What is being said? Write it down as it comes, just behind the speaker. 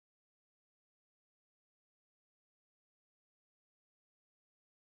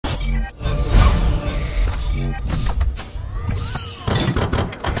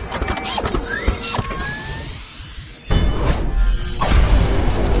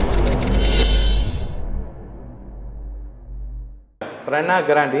Prana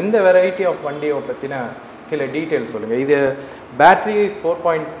Grand இந்த variety of வண்டியை பற்றின சில டீட்டெயில்ஸ் சொல்லுங்கள். இது பேட்டரி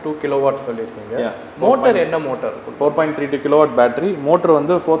 4.2 கிலோவாட் சொல்லியிருக்கீங்க. மோட்டர் என்ன மோட்டர்? 4.32 kilowatt battery. மோட்டர்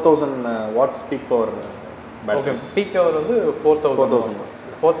வந்து 4000 watts peak power. Okay, peak power வந்து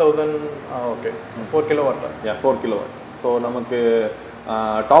 4000 ஓகே 4 கிலோவாட். 4 கிலோவாட். ஸோ நமக்கு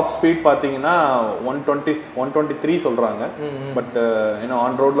டாப் ஸ்பீட் பார்த்தீங்கன்னா 123 சொல்கிறாங்க. பட் இன்னும்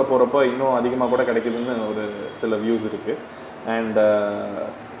ஆன் ரோடில் போகிறப்போ இன்னும் அதிகமாக கூட கிடைக்குதுன்னு ஒரு சில வியூஸ் இருக்குது. அண்ட்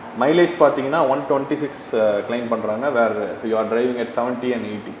மைலேஜ் பார்த்தீங்கன்னா 126 கிளைம் பண்ணுறாங்க. வேறு you are driving at 70 and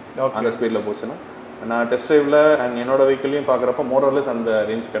 80 அந்த ஸ்பீடில் போச்சுன்னா. நான் டெஸ்ட் ட்ரைவில் அண்ட் என்னோட வெஹிக்கிளையும் பார்க்குறப்ப மோரலஸ் அந்த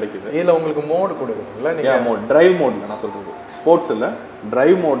ரேஞ்ச் கிடைக்குது. இதில் உங்களுக்கு மோடு கொடுக்குறீங்களா? மோட் டிரைவ் மோடில் நான் சொல்கிறது ஸ்போர்ட்ஸ் இல்லை,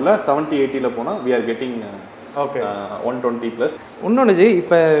 டிரைவ் மோடில் 70-80 போனால் வி ஆர் கெட்டிங் ஓகே 120+. இன்னொன்று ஜி,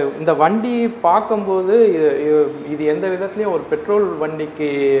 இப்போ இந்த வண்டி பார்க்கும்போது இது எந்த விதத்துலையும் ஒரு பெட்ரோல் வண்டிக்கு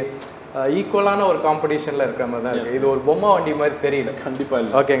ஈக்குவலான ஒரு காம்படிஷனில் இருக்கிற மாதிரி தான் இருக்குது. இது ஒரு பொம்மை வண்டி மாதிரி தெரியல. கண்டிப்பாக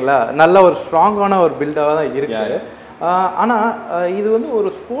இல்லை. ஓகேங்களா, நல்ல ஒரு ஸ்ட்ராங்கான ஒரு பில்டாக தான் இருக்குது. ஆனால் இது வந்து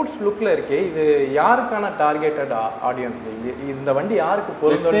ஒரு ஸ்போர்ட்ஸ் லுக்கில் இருக்கு. இது யாருக்கான டார்கெட்டட் ஆடியன்ஸ்? இந்த வண்டி யாருக்கு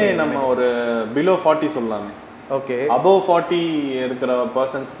பொறுத்து? நம்ம ஒரு பிலோ 40 சொல்லலாமே. ஓகே, அபவ் 40 இருக்கிற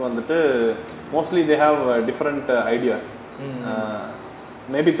பர்சன்ஸ்க்கு வந்துட்டு mostly they have different ideas.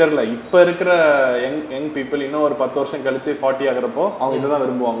 Maybe தெரில, இப்போ இருக்கிற யங் பீப்புள் இன்னும் ஒரு 10 வருஷம் கழிச்சு 40 ஆகிறப்போ அவங்க இதை தான்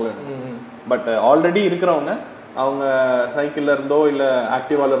விரும்புவாங்களோ. பட் ஆல்ரெடி இருக்கிறவங்க அவங்க சைக்கிள்ல இருந்தோ இல்லை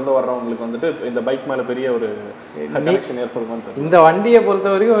ஆக்டிவால இருந்தோ வர்றவங்களுக்கு வந்துட்டு இந்த பைக் மேலே பெரிய ஒரு கனெக்ஷன் ஏற்படுமா? இந்த வண்டியை பொறுத்த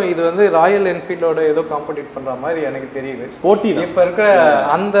வரைக்கும் இது வந்து ராயல் என்ஃபீல்டோட ஏதோ காம்படிட் பண்ணுற மாதிரி எனக்கு தெரியுது. ஸ்போர்ட்டி இப்போ இருக்கிற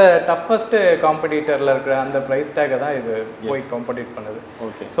அந்த டஃபஸ்ட் காம்படிட்டரில் இருக்கிற அந்த ப்ரைஸ் டேக்கை தான் இது போய் காம்படிட் பண்ணுது.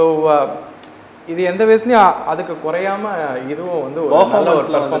 ஓகே, ஸோ இது எந்த வயசுலையும் அதுக்கு குறையாம இதுவும் வந்து ஒரு நல்ல ஒரு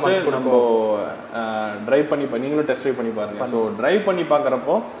பெர்ஃபார்மன்ஸ் நம்ம டிரைவ் பண்ணி நீங்களும் டெஸ்ட் ட்ரைவ் பண்ணி பாருங்க. ஸோ டிரைவ் பண்ணி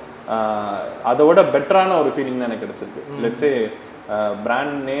பார்க்குறப்போ அதோட பெட்டரான ஒரு ஃபீலிங் தான் எனக்கு கிடைச்சிருக்கு. லெட்ஸ் சே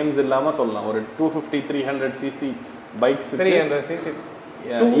பிராண்ட் நேம்ஸ் இல்லாமல் சொல்லலாம், ஒரு 250-300 CC bikes, 300 CC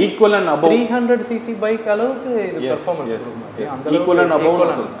equal and above 300 CC bike அளவுக்கு இது பெர்ஃபார்மன்ஸ் கொடுக்கும். ஈக்குவல் அண்ட்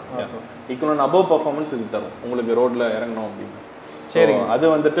அபவ்னு சொல்லலாம். ஈக்குவல் அண்ட் அபவ் பெர்ஃபார்மன்ஸ் இது தரும் உங்களுக்கு ரோட்ல இறங்கணும் அப்படின்னு. சரி, அது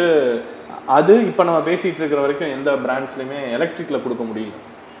வந்துட்டு அது இப்போ நம்ம பேசிட்டு இருக்கிற வரைக்கும் எந்த பிராண்ட்ஸ்லையுமே எலக்ட்ரிக்ல கொடுக்க முடியும்.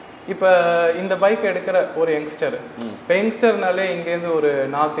 இப்போ இந்த பைக் எடுக்கிற ஒரு யங்ஸ்டர், இப்போ யங்ஸ்டர்னாலே இங்கேருந்து ஒரு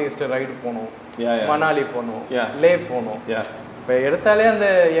நார்த் ஈஸ்ட் ரைடு போகணும், மணாலி போகணும், லே போகணும். இப்போ எடுத்தாலே அந்த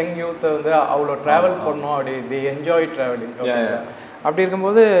யங் யூத்தை வந்து அவ்வளோ ட்ராவல் பண்ணணும், அப்படி தி என்ஜாய் ட்ராவலிங். அப்படி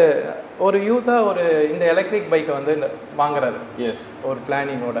இருக்கும்போது ஒரு யூத்தாக ஒரு இந்த எலக்ட்ரிக் பைக்கை வந்து வாங்குறாரு ஒரு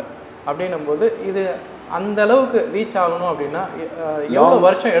பிளானிங்கோட. அப்படின்னும் போது இது அந்த அளவுக்கு ரீச் ஆகணும் அப்படின்னா எவ்வளோ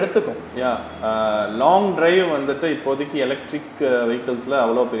வருஷம் எடுத்துக்கும்? லாங் டிரைவ் வந்துட்டு இப்போதைக்கு எலக்ட்ரிக் வெஹிக்கிள்ஸில்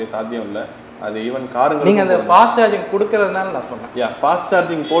அவ்வளோ பெரிய சாத்தியம் இல்லை. அது ஈவன் காருங்க நீங்கள் அந்த ஃபாஸ்ட் சார்ஜிங் கொடுக்கறதுனால நான் சொன்னேன். ஃபாஸ்ட்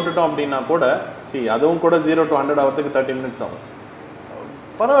சார்ஜிங் போட்டுட்டோம் அப்படின்னா கூட அதுவும் கூட 0 to 100 ஆகிறதுக்கு 30 minutes ஆகும்.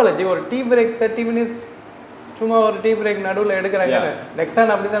 பரவாயில்ல ஜி, ஒரு டீ பிரேக் 30 minutes, சும்மா ஒரு டீ பிரேக் நடுவில் எடுக்கிறாங்க.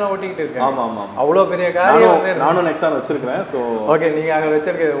 நெக்ஸான் அப்படி தானே ஓட்டிக்கிட்டு இருக்கேன். ஆமாம் ஆமாம், அவ்வளோ பெரிய காரியம் வந்து நானும் நெக்ஸான் வச்சிருக்கிறேன். ஸோ ஓகே, நீங்கள் அங்கே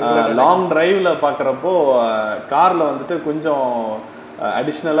வச்சிருக்கேன். லாங் டிரைவ்ல பார்க்குறப்போ காரில் வந்துட்டு கொஞ்சம்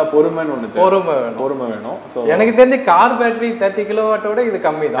அடிஷ்னலாக பொறுமைன்னு ஒன்று பொறுமை வேணும். ஸோ எனக்கு தெரிஞ்சு கார் பேட்டரி 30 கிலோவாட்டோட இது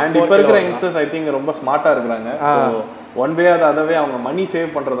கம்மி தான். அண்ட் இப்போ இருக்கிற யங்ஸ்டர்ஸ் ஐ திங்க் ரொம்ப ஸ்மார்ட்டாக இருக்கிறாங்க. ஸோ ஒன் வே அது அதவே அவங்க மணி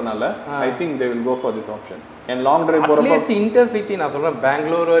சேவ் பண்ணுறதுனால I think they will go for this option. And long drive போகிறப்போ இன்டர்சிட்டி நான் சொல்கிறேன்,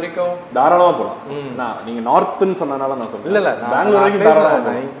 பெங்களூர் வரைக்கும் தாராளமாக போகலாம். நான் நீங்கள் நார்த்துன்னு சொன்னனால நான் சொல்கிறேன். இல்லை பெங்களூர் வரைக்கும்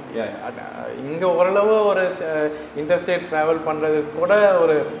தாராளமாக இங்கே ஓரளவு ஒரு இன்டர்ஸ்டேட் ட்ராவல் பண்ணுறது கூட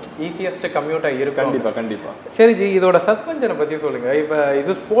ஒரு ஈஸியஸ்ட் கம்யூட்டாக இருக்கும். கண்டிப்பாக கண்டிப்பாக. சரி ஜி, இதோட சஸ்பென்ஷனை பற்றி சொல்லுங்கள். இப்போ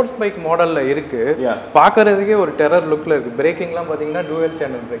இது ஸ்போர்ட்ஸ் பைக் மாடலில் இருக்குது, பார்க்கறதுக்கே ஒரு டெரர் லுக்கில் இருக்குது. பிரேக்கிங்லாம் பார்த்தீங்கன்னா டூவல்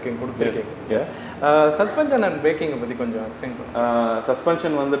சேனல் பிரேக்கிங் கொடுத்துருக்கீங்க. சஸ்பென்ஷன் அண்ட் பிரேக்கிங்கை பற்றி கொஞ்சம் எக்ஸ்பிளைன் பண்ணுங்கள்.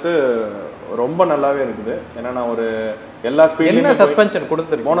 சஸ்பென்ஷன் வந்துட்டு ரொம்ப நல்லாவே இருக்குது. ஏன்னா நான் ஒரு எல்லா ஸ்பீட்லையும் என்ன சஸ்பென்ஷன்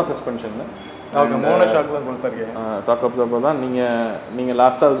கொடுத்துருக்கேன்? Mono suspension. மோனோஷாக் தான் கொடுத்துருக்கேன். ஷாக் அப்சர்வர் தான். நீங்கள்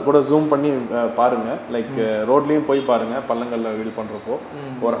லாஸ்ட்டாக கூட ஜூம் பண்ணி பாருங்கள். லைக் ரோட்லேயும் போய் பாருங்கள், பள்ளங்களில் வீடு பண்ணுறப்போ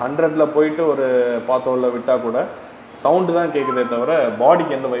ஒரு 100ல் போயிட்டு ஒரு பாத்தோவில் விட்டால் கூட சவுண்டு தான் கேட்குதே தவிர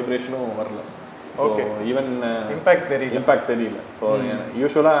பாடிக்கு எந்த வைப்ரேஷனும் வரல. ஓகே, ஈவன் இம்பேக்ட் தெரியல. ஸோ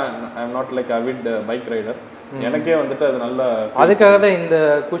யூஸ்வலாக I am not like avid bike rider. எனக்கே வந்துட்டு அது நல்ல, அதுக்காக தான் இந்த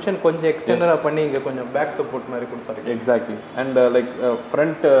குஷன் கொஞ்சம் எக்ஸ்டெண்டராக பண்ணி இங்கே கொஞ்சம் பேக் சப்போர்ட் மாதிரி கொடுத்தாரு. Exactly. And like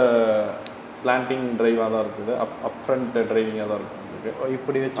front slanting டிரைவாக தான் இருக்குது, அப் ஃப்ரண்ட் டிரைவிங்காக தான் இருக்கும் உங்களுக்கு.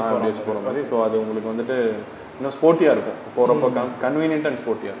 இப்படி வச்சு போகிற மாதிரி. ஸோ அது உங்களுக்கு வந்துட்டு இன்னும் ஸ்போர்ட்டியாக இருக்கும், போகிறப்போ கன்வீனியன்ட் அண்ட்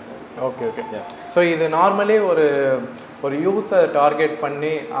ஸ்போர்ட்டியாக இருக்கும். Okay okay. ஸோ இது நார்மலி ஒரு யூஸை டார்கெட்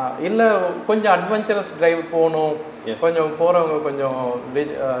பண்ணி இல்லை கொஞ்சம் அட்வென்ச்சரஸ் டிரைவ் போகணும், கொஞ்சம் போகிறவங்க கொஞ்சம்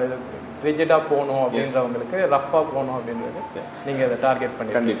ரிஜிடாக போகணும் அப்படின்றவங்களுக்கு ரஃப்பாக போகணும் அப்படின்றது நீங்கள் அதை டார்கெட்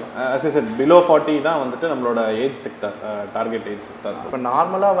பண்ணி கண்டிப்பாக as I said below 40 தான் வந்துட்டு நம்மளோட age sector target age sector. இப்போ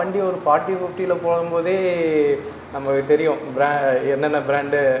நார்மலாக வண்டி ஒரு 40-50ல போகும்போதே நமக்கு தெரியும் என்னென்ன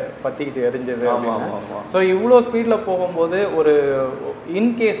பிராண்டு பற்றிக்கிட்டு எரிஞ்சது. ஸோ இவ்வளோ ஸ்பீடில் போகும்போது ஒரு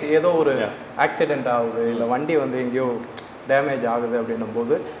இன்கேஸ் ஏதோ ஒரு ஆக்சிடென்ட் ஆகுது இல்லை வண்டி வந்து எங்கேயோ டேமேஜ் ஆகுது அப்படின்னும்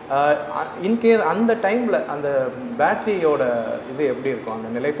போது இன்கேஸ் அந்த டைமில் அந்த பேட்டரியோட இது எப்படி இருக்கும், அந்த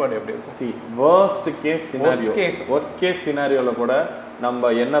நிலைப்பாடு எப்படி இருக்கும்? worst case scenario கூட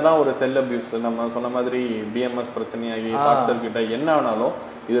நம்ம என்னதான் ஒரு செல் அபியூஸ் நம்ம சொன்ன மாதிரி பிஎம்எஸ் பிரச்சனையாகி ஷார்ட் சர்க்யூட் என்ன ஆனாலும்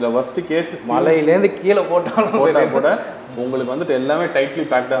இதுல worst கேஸ் மலையிலேருந்து கீழே போட்டா கூட உங்களுக்கு வந்துட்டு எல்லாமே டைட்லி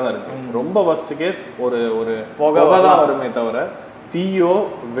பேக்டாக தான் இருக்கு. ரொம்ப worst கேஸ் ஒரு புகை தான் வருமே தவிர தீயோ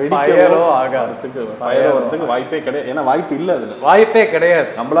வெடிக்கோ ஆகிறதுக்கு வரதுக்கு வாய்ப்பே கிடையாது. ஏன்னா வாய்ப்பு இல்லை, அதுல வாய்ப்பே கிடையாது.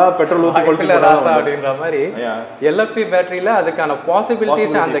 நம்மளா பெட்ரோல் ஊற்றி ராசா அப்படின்ற மாதிரி எல்எஃப்பி பேட்டரியில அதுக்கான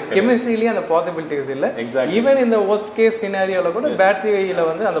பாசிபிலிட்டிஸ் அந்த கெமிஸ்ட்ரியிலேயே அந்த பாசிபிலிட்டிஸ் இல்லை. ஈவன் இந்த worst கேஸ் சினாரியோல கூட பேட்டரியில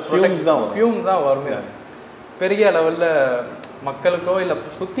வந்து அந்த ஃபியூம்ஸ் தான் வருமே. பெரிய லெவல்ல மக்களுக்கோ இல்லை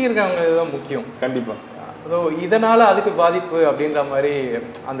சுற்றி இருக்கவங்க தான் முக்கியம் கண்டிப்பா. ஸோ இதனால அதுக்கு பாதிப்பு அப்படின்ற மாதிரி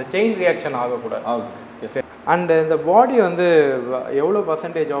அந்த செயின் ரியாக்ஷன் ஆகக்கூடாது. அண்ட் இந்த பாடி வந்து எவ்வளோ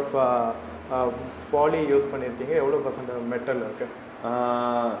பர்சன்டேஜ் ஆஃப் பாலி யூஸ் பண்ணியிருக்கீங்க, எவ்வளோ பர்சன்டேஜ் மெட்டல் இருக்கு?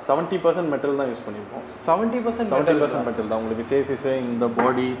 70% மெட்டல் தான் யூஸ் பண்ணியிருக்கோம். 70% மெட்டல் தான். உங்களுக்கு சேசிஸ், இந்த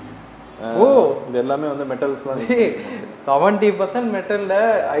பாடி, இது எல்லாமே வந்து மெட்டல்ஸ் தான். 70% மெட்டல்ல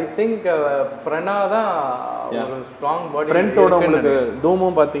ஐ திங்க் Prana தான் ஒரு ஸ்ட்ராங் பாடி. ஃப்ரண்டோட உங்களுக்கு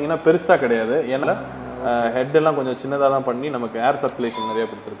தூமும் பார்த்தீங்கன்னா பெருசா கிடையாது. ஏன்னா ஹெட் எல்லாம் கொஞ்சம் சின்னதாக தான் பண்ணி நமக்கு ஏர் சர்க்குலேஷன் நிறைய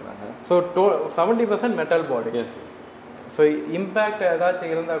கொடுத்துருக்காங்க. So 70% metal body. S. So impact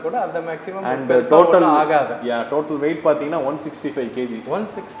ஏதாச்சும் இருந்தால் கூட அந்த மேக்ஸிமம் அண்ட் டோட்டல் ஆகாது. டோட்டல் வெயிட் பார்த்தீங்கன்னா 165 kg.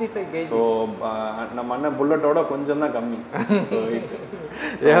 165 kg. ஸோ நம்ம அண்ணன் புல்லட்டோட கொஞ்சம் தான் கம்மி.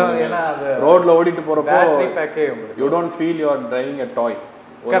 ஏன்னா அது ரோட்ல ஓடிட்டு போறப்போ பேட்டரி பேக்கே you don't feel you are driving a toy.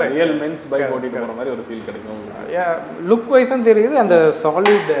 ஒரு ரியல் மென்ஸ் பைக் ஓடிட்டு போற மாதிரி ஒரு ஃபீல் கிடைக்கும் உங்களுக்கு. லுக் வைஸும் தெரியுது, அந்த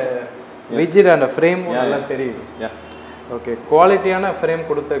சாலிட் ரிஜிட் அந்த ஃப்ரேம் நல்லா தெரியுது. ஓகே, குவாலிட்டியான ஃப்ரேம்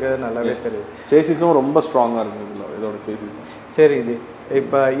கொடுத்துருக்கிறது நல்லாவே தெரியுது. சேசிஸும் ரொம்ப ஸ்ட்ராங்காக இருக்குது இதில், இதோட சேசிஸும். சரி,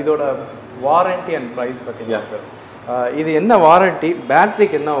 இப்போ இதோட வாரண்டி அண்ட் ப்ரைஸ் பார்த்தீங்கன்னா இது என்ன வாரண்டி,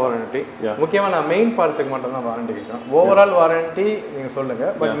 பேட்டரிக்கு என்ன வாரண்டி? முக்கியமாக நான் மெயின் பார்ட்ஸுக்கு மட்டும் தான் வாரண்டி கேட்குறேன். ஓவரால் வாரண்டி நீங்கள்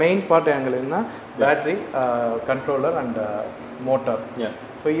சொல்லுங்கள், but main part எங்களுக்குன்னா battery, controller and motor.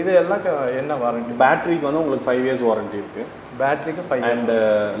 So இது எல்லாம் என்ன வாரண்டி? பேட்டரிக்கு வந்து உங்களுக்கு 5 years வாரண்டி இருக்குது. பேட்டரிக்கு 5 years. அண்ட்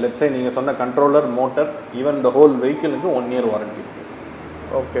லெட்ஸ் சே நீங்கள் சொன்ன controller, motor, even the whole வெஹிக்கிளுக்கு 1 year warranty இருக்குது.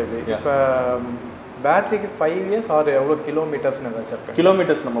 Okay G. இப்போ பேட்டரிக்கு 5 years ஆர் எவ்வளோ கிலோமீட்டர்ஸ்னு ஏதாச்சும் இருக்கு?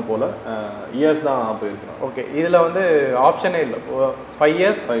 கிலோமீட்டர்ஸ் நம்ம போல் இயர்ஸ் தான் போயிருக்கோம். ஓகே, இதில் வந்து ஆப்ஷனே இல்லை. 5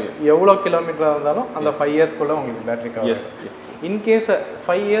 years எவ்வளோ கிலோமீட்டராக இருந்தாலும் அந்த 5 yearsக்குள்ளே உங்களுக்கு பேட்டரி கவர். இன்கேஸ்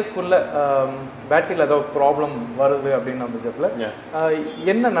 5 yearsக்குள்ளே பேட்டரியில் ஏதோ ப்ராப்ளம் வருது அப்படின்னு பட்சத்தில்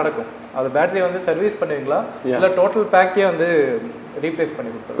என்ன நடக்கும்? அது பேட்டரியை வந்து சர்வீஸ் பண்ணுவீங்களா இல்லை டோட்டல் பேக்கே வந்து ரீப்ளேஸ் பண்ணி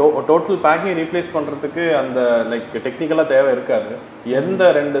கொடுத்துருவோம்? டோட்டல் பேக்கே ரீப்ளேஸ் பண்ணுறதுக்கு அந்த லைக் டெக்னிக்கலாக தேவை இருக்காது.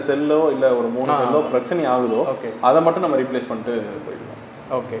 எந்த 2 செல்லோ இல்லை ஒரு 3 செல்லோ பிரச்சனை ஆகுதோ அதை மட்டும் நம்ம ரீப்ளேஸ் பண்ணிட்டு போயிடலாம்.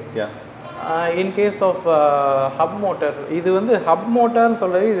 Okay. In case of hub motor, இது வந்து ஹப் மோட்டார்னு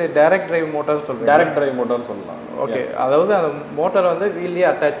சொல்றது, இது டைரக்ட் டிரைவ் மோட்டார்னு சொல்றது. டைரக்ட் டிரைவ் மோட்டார் சொல்லலாம். ஓகே, அதாவது அந்த மோட்டார் வந்து வீல்லே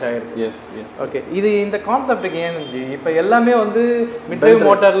அட்டாச் ஆயிருக்கு. S S. ஓகே, இது இந்த கான்செப்டுக்கு ஏன் இப்போ எல்லாமே வந்து மிட் டிரைவ்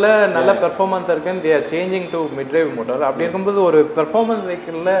மோட்டாரில் நல்ல பெர்ஃபார்மன்ஸ் இருக்குன்னு they are changing to mid drive motor. அப்படி இருக்கும்போது ஒரு பெர்ஃபார்மன்ஸ்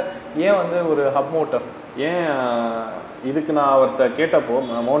வெஹிக்கிளில் ஏன் வந்து ஒரு ஹப் மோட்டார்? ஏன் இதுக்கு நான் அவர்கிட்ட கேட்டப்போ,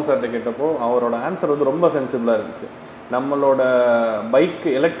 மோகன் சார்கிட்ட கேட்டப்போ அவரோட ஆன்சர் வந்து ரொம்ப சென்சிபிளாக இருந்துச்சு. நம்மளோட பைக்,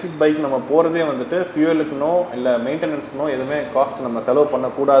 எலக்ட்ரிக் பைக் நம்ம போகிறதே வந்துட்டு ஃபியூயலுக்குனோ இல்லை மெயின்டெனன்ஸ்க்குனோ எதுவுமே காஸ்ட் நம்ம செலவு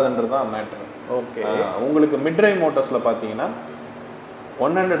பண்ணக்கூடாதுன்றது தான் மேட்ரு. ஓகே, உங்களுக்கு மிட் டிரைவ் மோட்டார்ஸில் பார்த்தீங்கன்னா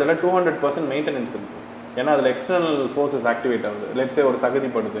 100 இல்லை 200% மெயின்டெனன்ஸ் இருக்குது. ஏன்னா அதில் எக்ஸ்டர்னல் ஃபோர்ஸஸ் ஆக்டிவேட் ஆகுது. லெட்ஸே ஒரு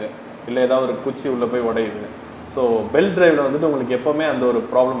சகதிப்படுது இல்லை ஏதாவது ஒரு குச்சி உள்ளே போய் உடையுது. ஸோ பெல்ட் டிரைவில் வந்துட்டு உங்களுக்கு எப்போவுமே அந்த ஒரு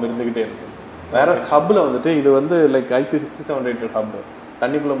ப்ராப்ளம் இருந்துக்கிட்டே இருக்குது. வேற ஹப்பில் வந்துட்டு இது வந்து லைக் IP67 ரேட்டட் ஹப்,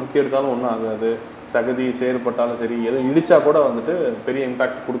 தண்ணிக்குள்ளே முக்கிய எடுத்தாலும் ஒன்றும் ஆகாது. சகதி சேறுபட்டாலும் சரி, எதுவும் இடிச்சா கூட வந்துட்டு பெரிய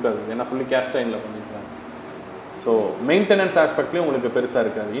இம்பாக்ட் கொடுக்காது. ஏன்னா ஃபுல்லி கேஸ்ட் அயனில் பண்ணிக்கலாம். ஸோ மெயின்டெனன்ஸ் ஆஸ்பெக்ட்லேயும் உங்களுக்கு பெருசாக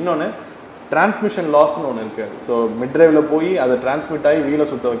இருக்காது. இன்னொன்று டிரான்ஸ்மிஷன் லாஸ்ன்னு ஒன்று இருக்காது. ஸோ மிட் டிரைவில் போய் அதை டிரான்ஸ்மிட் ஆகி வீலை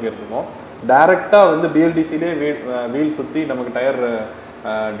சுற்ற வைக்கிறதுக்கும் டேரெக்டாக வந்து பிஎல்டிசிலே வீல் சுற்றி நமக்கு டயர்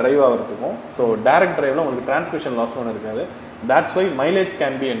டிரைவ் ஆகிறதுக்கும், ஸோ டேரக்ட் டிரைவில் உங்களுக்கு டிரான்ஸ்மிஷன் லாஸ்ன்னு ஒன்று இருக்காது. That's why mileage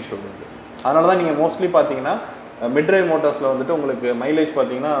can be ensured in this. அதனால தான் நீங்கள் மோஸ்ட்லி பார்த்தீங்கன்னா மிட் டிரைவ் மோட்டார்ஸில் வந்துட்டு உங்களுக்கு மைலேஜ்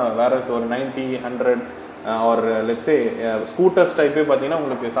பார்த்தீங்கன்னா வேற ஒரு 90, 100 ஆர் லெட்ஸே ஸ்கூட்டர்ஸ் டைப்பே பார்த்தீங்கன்னா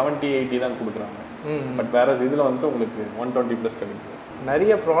உங்களுக்கு 70, 80 தான் கொடுக்குறாங்க. பட் வேற இதில் வந்துட்டு உங்களுக்கு 120+ கிடைக்குது.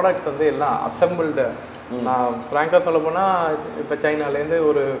 நிறைய ப்ராடக்ட்ஸ் வந்து எல்லாம் அசம்பிள்டு. நான் ஃப்ராங்காக சொல்ல போனால் இப்போ சைனாலேருந்து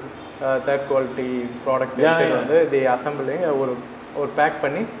ஒரு தேர்ட் குவாலிட்டி ப்ராடக்ட்ஸ் வந்து தே அசம்பிளிங் ஒரு பேக்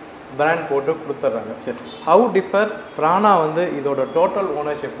பண்ணி பிராண்ட் போட்டு கொடுத்துட்றாங்க. ஹவு டிஃபர் பிரானா வந்து இதோட total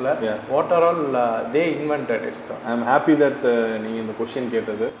ஓனர்ஷிப்பில் what are all they invented it? I am happy that நீங்கள் இந்த கொஸ்டின்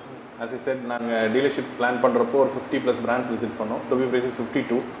கேட்டது. as I said, நாங்கள் டீலர்ஷிப் பிளான் பண்ணுறப்போ ஒரு 50+ பிராண்ட்ஸ் விசிட் பண்ணோம். To be prices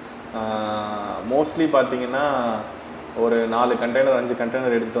 52. மோஸ்ட்லி பார்த்தீங்கன்னா ஒரு 4 கண்டெய்னர் 5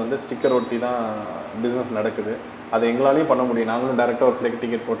 கண்டெய்னர் எடுத்துகிட்டு வந்து ஸ்டிக்கர் ஒட்டி தான் பிஸ்னஸ் நடக்குது. அது எங்களாலையும் பண்ண முடியும். நாங்களும் டேரெக்டாக ஒரு ஃப்ளைட்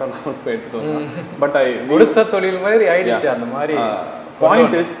டிக்கெட் போட்டால் நாங்களும் போய் எடுத்துகிட்டு வந்தோம். பட் முடித்த தொழில் மாதிரி ஆயிடுச்சு. அந்த மாதிரி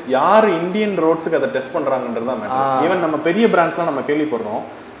பாயிண்ட் இஸ் யார் இந்தியன் ரோட்ஸுக்கு அதை டெஸ்ட் பண்ணுறாங்கன்றது தான் மேட்டர். ஈவன் நம்ம பெரிய பிராண்ட்ஸ்லாம் நம்ம கேள்விப்படுறோம்,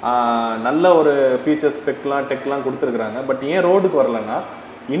 நல்ல ஒரு ஃபீச்சர்ஸ் ஸ்பெக்லாம் டெக்லாம் கொடுத்துருக்குறாங்க. பட் ஏன் ரோடுக்கு வரலன்னா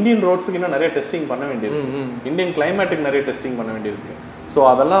இந்தியன் ரோட்ஸுக்கு இன்னும் நிறைய டெஸ்டிங் பண்ண வேண்டியது, இந்தியன் கிளைமேட்டுக்கு நிறைய டெஸ்டிங் பண்ண வேண்டியிருக்கு. ஸோ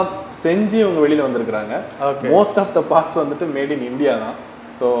அதெல்லாம் செஞ்சு இவங்க வெளியில் வந்திருக்கிறாங்க. மோஸ்ட் ஆஃப் த பார்ட்ஸ் வந்துட்டு மேட் இன் இந்தியா தான்.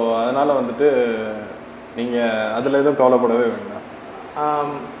 ஸோ அதனால் வந்துட்டு நீங்கள் அதில் எதுவும் கவலைப்படவே வேண்டாம்.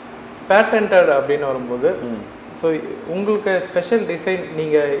 பேட்டன்டட் அப்படின்னு வரும்போது ஸோ உங்களுக்கு ஸ்பெஷல் டிசைன்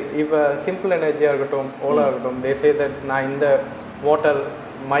நீங்கள் இப்போ சிம்பிள் எனர்ஜியாக இருக்கட்டும், ஓலா இருக்கட்டும், தே சே தட் நான் இந்த motor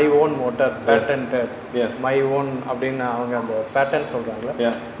my own motor patented my own அப்படின்னு அவங்க அந்த பேட்டன் சொல்கிறாங்களே.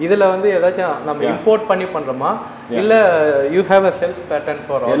 இதில் வந்து ஏதாச்சும் நம்ம இம்போர்ட் பண்ணி பண்ணுறோமா இல்லை you have a self pattern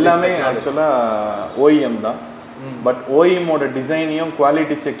for? எல்லாமே ஆக்சுவலாக ஓஇஎம் தான். பட் ஓஇஎம்மோட டிசைனையும்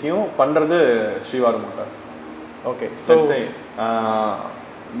குவாலிட்டி செக்கையும் பண்ணுறது ஸ்ரீவார் மோட்டார்ஸ். ஓகே. ஸோ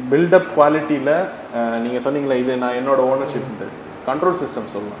பில்டப் குவாலிட்டியில் நீங்கள் சொன்னீங்களே, இது நான் என்னோட ஓனர்ஷிப் கண்ட்ரோல் சிஸ்டம்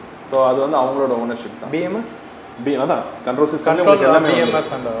சொல்லலாம். ஸோ அது வந்து அவங்களோட ஓனர்ஷிப் தான். பிஎம்எஸ் அதான் கண்ட்ரோல் சிஸ்டம் எல்லாமே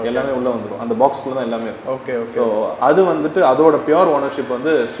உள்ளே வந்துடும். அந்த பாக்ஸ்குள்ளே தான் எல்லாமே இருக்கும். Okay okay. ஸோ அது வந்துட்டு அதோட பியூர் ஓனர்ஷிப்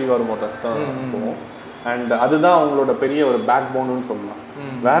வந்து ஸ்ரீவார் மோட்டார்ஸ் தான் போகும். அண்ட் அதுதான் அவங்களோட பெரிய ஒரு பேக் போனுன்னு சொல்லலாம்.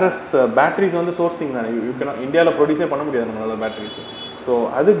 வேறஸ் பேட்டரிஸ் வந்து சோர்சிங் தானே, இந்தியாவில் ப்ரொடியூஸே பண்ண முடியாது நம்மளால பேட்டரிஸ். ஸோ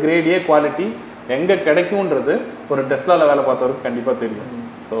அது கிரேட் ஏ குவாலிட்டி எங்கே கிடைக்கும்ன்றது ஒரு டெஸ்லாவில் வேலை பார்த்தவருக்கு கண்டிப்பாக தெரியும்.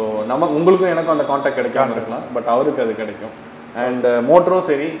 ஸோ உங்களுக்கும் எனக்கும் அந்த கான்டாக்ட் கிடைக்காம இருக்கலாம், பட் அவருக்கு அது கிடைக்கும். அண்ட் மோட்டரும்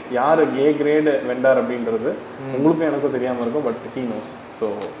சரி, யார் ஏ கிரேடு வெண்டார் அப்படின்றது உங்களுக்கும் எனக்கும் தெரியாமல் இருக்கும், பட் ஹீ நோஸ். ஸோ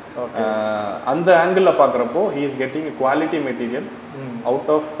அந்த ஆங்கிளில் பார்க்குறப்போ he is getting a quality material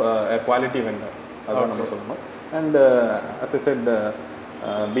out of a quality vendor, அதான் நம்ம சொல்லணும். And as I said,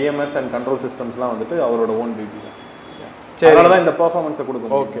 BMS and control சிஸ்டம்ஸ்லாம் வந்துட்டு அவரோட ஓன் டியூட்டி தான். அதனால தான் இந்த பர்ஃபார்மன்ஸை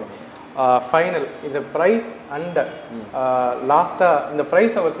கொடுக்கணும். ஓகே. ஃபைனல் இந்த ப்ரைஸ் அண்ட் லாஸ்ட்டாக இந்த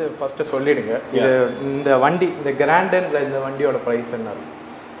ப்ரைஸை வச்சு ஃபஸ்ட்டு சொல்லிடுங்க. இது இந்த வண்டி இந்த கிராண்டன்ல இந்த வண்டியோட ப்ரைஸ் என்ன?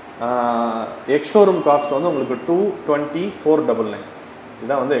 எக்ஸ் ஷோரூம் காஸ்ட் வந்து உங்களுக்கு 224,999.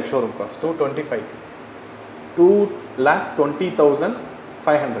 இதுதான் வந்து எக்ஸ் ஷோரூம் காஸ்ட். 225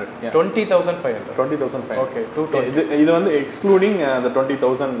 2,20,500. 20,500. ஓகே. இது வந்து எக்ஸ்க்ளூடிங் அந்த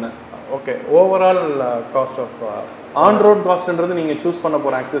 20,000. Okay. Overall cost of on road காஸ்ட்ன்றது நீங்கள் சூஸ் பண்ண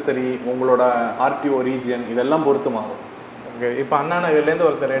போகிற ஆக்சசரி, உங்களோட ஆர்டிஓ ரீஜன் இதெல்லாம் பொறுத்து மாறும். ஓகே. இப்போ அண்ணாநகர்லேருந்து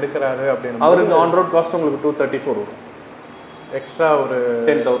ஒருத்தர் எடுக்கிறாரு அப்படின்னு அவருக்கு ஆன் ரோட் காஸ்ட் உங்களுக்கு 234 வரும். எக்ஸ்ட்ரா ஒரு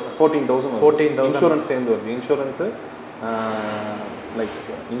 14,000 இன்சூரன்ஸ் சேர்ந்து வருது. Insurance like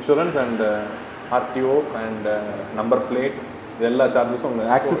insurance and RTO and number plate இது எல்லா சார்ஜஸும்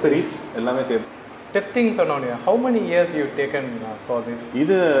உங்களுக்கு ஆக்சசரிஸ் எல்லாமே சேர்த்து. டெஸ்டிங் சொன்னோன்னே how many years you taken for this?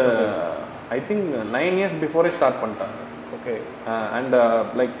 இது I think 9 years before start பண்ணிட்டாங்க. ஓகே. அண்ட்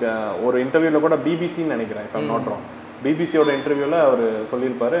லைக் ஒரு இன்டர்வியூவில் கூட பிபிசின்னு நினைக்கிறேன், if I'm not wrong, பிபிசியோட இன்டர்வியூவில் அவர்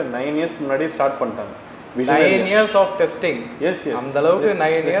சொல்லியிருப்பாரு 9 years முன்னாடியே ஸ்டார்ட் பண்ணிட்டாங்க. 9 years of testing. S S. அந்த அளவுக்கு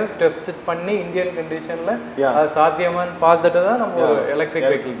 9 years டெஸ்ட் பண்ணி இந்தியன் கண்டிஷனில் அது சாத்தியமானு பார்த்துட்டு தான் நம்ம ஒரு எலக்ட்ரிக்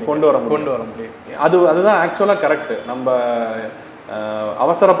வெஹிக்கிள் கொண்டு வர முடியும். அதுதான் ஆக்சுவலாக கரெக்ட். நம்ம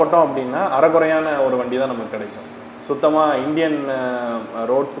அவசரப்பட்டோம் அப்படின்னா அறகுறையான ஒரு வண்டி தான் நமக்கு கிடைக்கும். சுத்தமாக இந்தியன்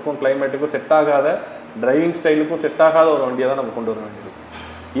ரோட்ஸுக்கும் கிளைமேட்டுக்கும் செட் ஆகாத, டிரைவிங் ஸ்டைலுக்கும் செட் ஆகாத ஒரு வண்டியை தான் நம்ம கொண்டு வர வேண்டியது.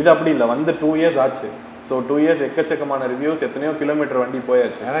 இது அப்படி இல்லை, வந்து 2 years ஆச்சு. ஸோ 2 years எக்கச்சக்கமான ரிவ்யூஸ், எத்தனையோ கிலோமீட்டர் வண்டி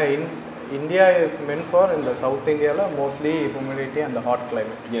போயாச்சு. ஏன்னா இந்தியா இஸ் மென்ட் ஃபார் இந்த சவுத் இந்தியாவில் மோஸ்ட்லி ஹியூமிடிட்டி அந்த ஹாட்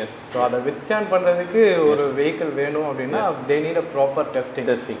கிளைமேட். எஸ். ஸோ அதை வித்ஸ்டாண்ட் பண்ணுறதுக்கு ஒரு வெஹிக்கிள் வேணும் அப்படின்னா they need a proper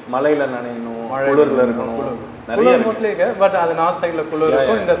testing. மழையில் நனையணும், குளிரில் இருக்கணும், நிறைய மோஸ்ட்லி இருக்கு. பட் அது நார்த் சைடில் குளிர்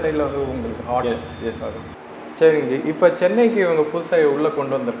இருக்கும், இந்த சைடில் வந்து உங்களுக்கு ஹாட். எஸ் ஆகும். சரிங்க. இப்போ சென்னைக்கு இவங்க புதுசாக உள்ளே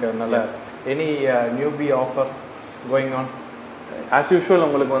கொண்டு வந்திருக்கிறதுனால any newbie offer going on? As usual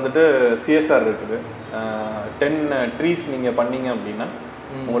உங்களுக்கு வந்துட்டு சிஎஸ்ஆர் இருக்குது. 10 ட்ரீஸ் நீங்கள் பண்ணீங்க அப்படின்னா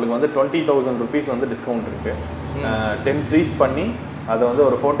உங்களுக்கு வந்து 20,000 rupees வந்து டிஸ்கவுண்ட் இருக்குது. 10 ட்ரீஸ் பண்ணி அதை வந்து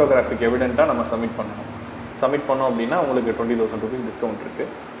ஒரு ஃபோட்டோகிராஃபிக் எவிடெண்ட்டாக நம்ம சப்மிட் பண்ணோம் அப்படின்னா உங்களுக்கு 20,000 rupees டிஸ்கவுண்ட் இருக்குது.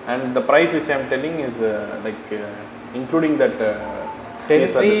 And the price which I'm telling is like including that 10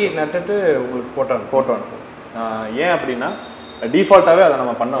 tree நட்டுட்டு உங்களுக்கு ஃபோட்டோ அனுப்பும். ஏன் அப்படின்னா டிஃபால்ட்டாகவே அதை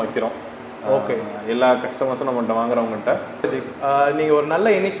நம்ம பண்ண வைக்கிறோம். ஓகே. எல்லா கஸ்டமர்ஸும் நம்மகிட்ட வாங்குறவங்ககிட்ட நீங்கள் ஒரு நல்ல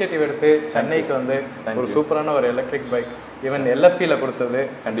இனிஷியேட்டிவ் எடுத்து சென்னைக்கு வந்து ஒரு சூப்பரான ஒரு எலக்ட்ரிக் பைக் ஈவன் LFPல கொடுத்தது.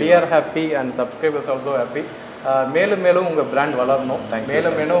 We are happy and subscribers also happy. மேலும் மேலும் உங்கள் பிராண்ட் வளரணும்,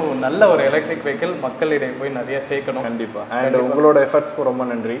 மேலும் மேலும் நல்ல ஒரு எலக்ட்ரிக் வெஹிக்கிள் மக்களிடையே போய் நிறைய சேர்க்கணும். கண்டிப்பாக. அண்ட் உங்களோட எஃபர்ட்ஸ்க்கு ரொம்ப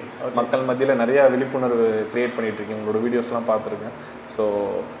நன்றி. மக்கள் மத்தியில் நிறையா விழிப்புணர்வு கிரியேட் பண்ணிட்டு இருக்கீங்க. உங்களோட வீடியோஸ்லாம் பார்த்துருக்கேன். ஸோ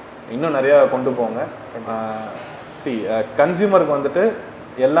இன்னும் நிறையா கொண்டு போங்க. கன்சியூமருக்கு வந்துட்டு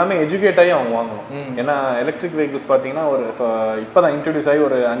எல்லாமே எஜுகேட் ஆகி அவங்க வாங்கணும். ஏன்னா எலக்ட்ரிக் வெஹிக்கிள்ஸ் பார்த்தீங்கன்னா ஒரு இப்போ தான் இன்ட்ரடியூஸ் ஆகி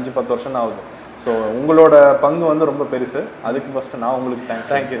ஒரு 5-10 வருஷம் தான் ஆகுது. ஸோ உங்களோட பங்கு வந்து ரொம்ப பெருசு. அதுக்கு ஃபர்ஸ்ட் நான் உங்களுக்கு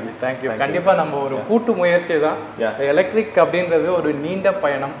தேங்க்யூ. கண்டிப்பாக நம்ம ஒரு கூட்டு முயற்சி தான். எலக்ட்ரிக் அப்படின்றது ஒரு நீண்ட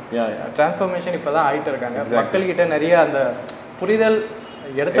பயணம். டிரான்ஸ்ஃபர்மேஷன் இப்போ தான் ஆகிட்டு இருக்காங்க. மக்கள்கிட்ட நிறைய அந்த புரிதல்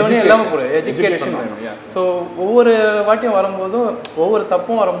எடுத்தவனே எல்லாமே எஜுகேஷன். ஸோ ஒவ்வொரு வாட்டியும் வரும்போதும் ஒவ்வொரு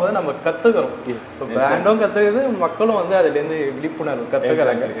தப்பும் வரும்போது நம்ம கற்றுக்கிறோம். ஸோ பிராண்டும் கற்றுக்குது, மக்களும் வந்து அதுலேருந்து விழிப்புணர்வு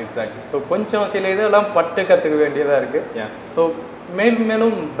கற்றுக்கிறாங்க. எக்ஸாக்ட்லி. ஸோ கொஞ்சம் சில இதெல்லாம் பட்டு கற்றுக்க வேண்டியதாக இருக்குது. ஸோ மேலும்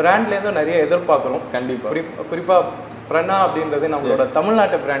மேலும் பிராண்ட்லேருந்து நிறைய எதிர்பார்க்குறோம். கண்டிப்பாக. குறிப்பாக Prana அப்படின்றது நம்மளோட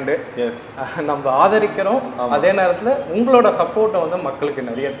தமிழ்நாட்டு பிராண்டு. நம்ம ஆதரிக்கிறோம். அதே நேரத்தில் உங்களோட சப்போர்ட்டை வந்து மக்களுக்கு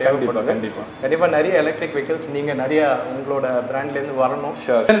நிறைய தேவைப்படும். கண்டிப்பாக நிறைய எலக்ட்ரிக் வெஹிக்கிள்ஸ் நீங்கள் நிறைய உங்களோட பிராண்ட்லேருந்து வரணும்.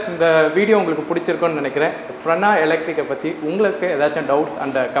 இந்த வீடியோ உங்களுக்கு பிடிச்சிருக்குன்னு நினைக்கிறேன். Prana எலக்ட்ரிக்கை பற்றி உங்களுக்கு ஏதாச்சும் டவுட்ஸ்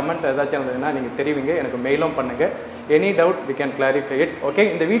அந்த கமெண்ட் ஏதாச்சும் இருந்ததுன்னா நீங்கள் தெரிவிங்க, எனக்கு மெயிலும் பண்ணுங்கள். Any doubt we can clarify it. Okay,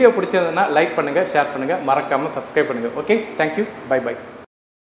 இந்த வீடியோ பிடிச்சிருந்ததுன்னா லைக் பண்ணுங்கள், ஷேர் பண்ணுங்கள், மறக்காமல் சப்ஸ்கிரைப் பண்ணுங்கள். Okay, thank you, by.